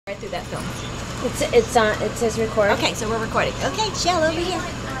Right through that film. It's on. It says record. Okay, so we're recording. Okay, Jill over here.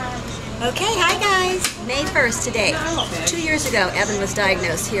 Okay, hi guys. May 1st today. 2 years ago, Evan was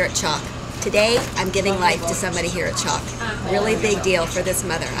diagnosed here at Chalk. Today, I'm giving life to somebody here at Chalk. Really big deal for this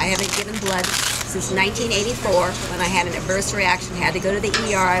mother. I haven't given blood since 1984 when I had an adverse reaction. Had to go to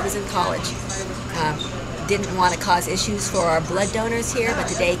the ER. I was in college. Didn't want to cause issues for our blood donors here, but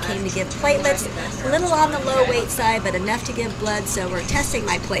today came to give platelets. A little on the low weight side, but enough to give blood, so we're testing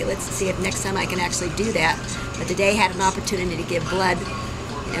my platelets to see if next time I can actually do that. But today had an opportunity to give blood,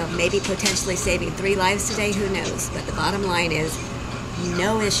 you know, maybe potentially saving 3 lives today, who knows. But the bottom line is,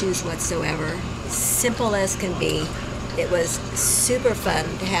 no issues whatsoever, simple as can be. It was super fun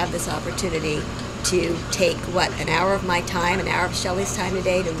to have this opportunity to take, an hour of my time, an hour of Shelley's time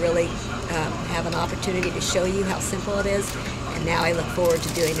today to really have an opportunity to show you how simple it is. And now I look forward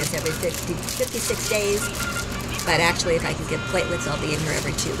to doing this every 56 days. But actually, if I can give platelets, I'll be in here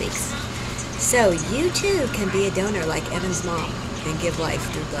every 2 weeks. So you too can be a donor like Evan's mom and give life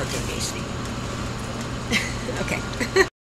through blood donation. Okay.